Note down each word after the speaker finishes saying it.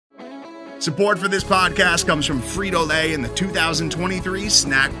Support for this podcast comes from Frito-Lay and the 2023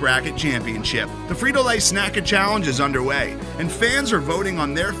 Snack Bracket Championship. The Frito-Lay Snack Challenge is underway, and fans are voting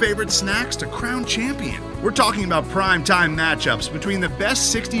on their favorite snacks to crown champion. We're talking about prime-time matchups between the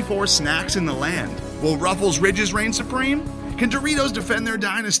best 64 snacks in the land. Will Ruffles Ridges reign supreme? Can Doritos defend their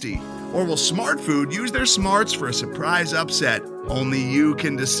dynasty? Or will Smart Food use their smarts for a surprise upset? Only you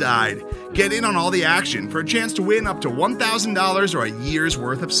can decide. Get in on all the action for a chance to win up to $1,000 or a year's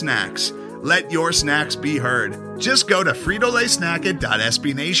worth of snacks. Let your snacks be heard. Just go to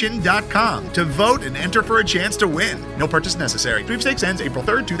fritolaysnacket.sbnation.com to vote and enter for a chance to win. No purchase necessary. Sweepstakes ends April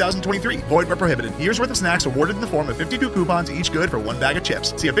 3rd, 2023. Void where prohibited. Year's worth of snacks awarded in the form of 52 coupons, each good for one bag of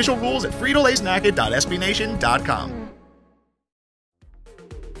chips. See official rules at fritolaysnacket.sbnation.com.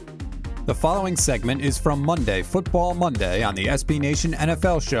 The following segment is from Monday, Football Monday on the SB Nation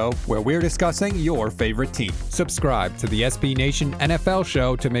NFL Show, where we're discussing your favorite team. Subscribe to the SB Nation NFL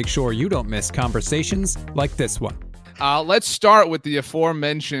Show to make sure you don't miss conversations like this one. Let's start with the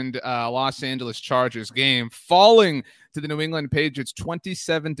aforementioned Los Angeles Chargers game, falling to the New England Patriots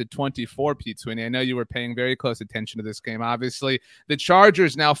 27-24, Pete Sweeney. I know you were paying very close attention to this game, obviously. The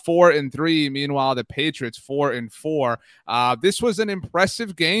Chargers now 4-3, meanwhile the Patriots 4-4. This was an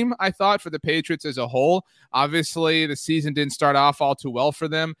impressive game, I thought, for the Patriots as a whole. Obviously, the season didn't start off all too well for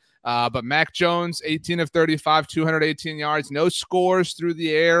them. But Mac Jones, 18 of 35, 218 yards, no scores through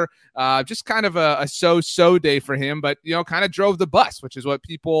the air. Just kind of a so-so day for him, but, kind of drove the bus, which is what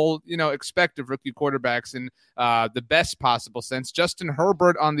people, expect of rookie quarterbacks in the best possible sense. Justin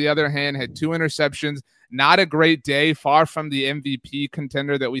Herbert, on the other hand, had 2 interceptions. Not a great day, far from the MVP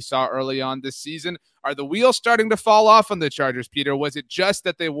contender that we saw early on this season. Are the wheels starting to fall off on the Chargers, Peter? Was it just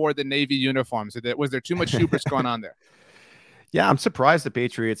that they wore the Navy uniforms? Was there too much hubris going on there? Yeah, I'm surprised the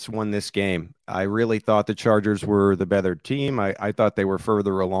Patriots won this game. I really thought the Chargers were the better team. I thought they were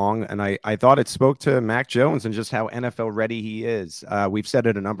further along, and I thought it spoke to Mac Jones and just how NFL ready he is. We've said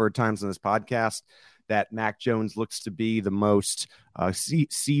it a number of times in this podcast that Mac Jones looks to be the most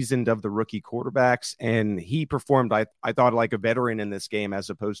seasoned of the rookie quarterbacks, and he performed, I thought, like a veteran in this game as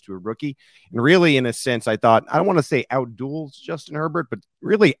opposed to a rookie. And really, in a sense, I thought, I don't want to say outduels Justin Herbert, but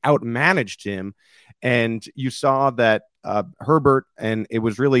really outmanaged him. And you saw that Herbert, and it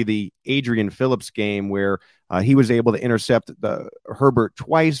was really the Adrian Phillips game where he was able to intercept the Herbert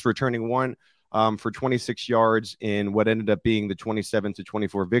twice, returning one for 26 yards in what ended up being the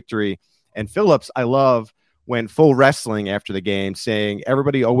 27-24 victory. And Phillips, I love, went full wrestling after the game, saying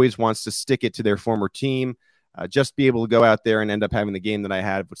everybody always wants to stick it to their former team. Just be able to go out there and end up having the game that I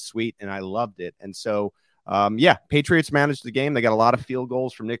had was sweet, and I loved it. And so, Patriots managed the game. They got a lot of field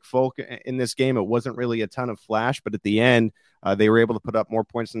goals from Nick Folk in this game. It wasn't really a ton of flash, but at the end, they were able to put up more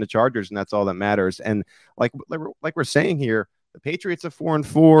points than the Chargers, and that's all that matters. And like we're saying here, the Patriots are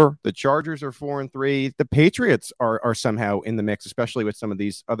 4-4. The Chargers are 4-3. The Patriots are somehow in the mix, especially with some of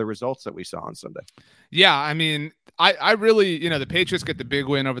these other results that we saw on Sunday. Yeah, I mean, I really, the Patriots get the big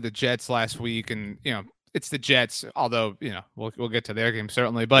win over the Jets last week, and it's the Jets, although, we'll get to their game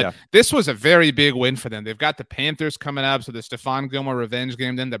certainly. But This was a very big win for them. They've got the Panthers coming up, so the Stephon Gilmore revenge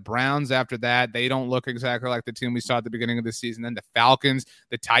game. Then the Browns after that. They don't look exactly like the team we saw at the beginning of the season. Then the Falcons,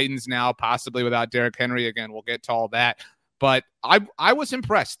 the Titans now, possibly without Derrick Henry. Again, we'll get to all that. But I was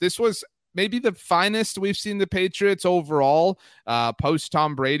impressed. This was maybe the finest we've seen the Patriots overall post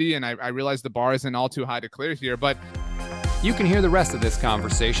Tom Brady. And I realize the bar isn't all too high to clear here, but You can hear the rest of this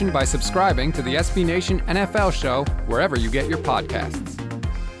conversation by subscribing to the SB Nation NFL Show wherever you get your podcasts.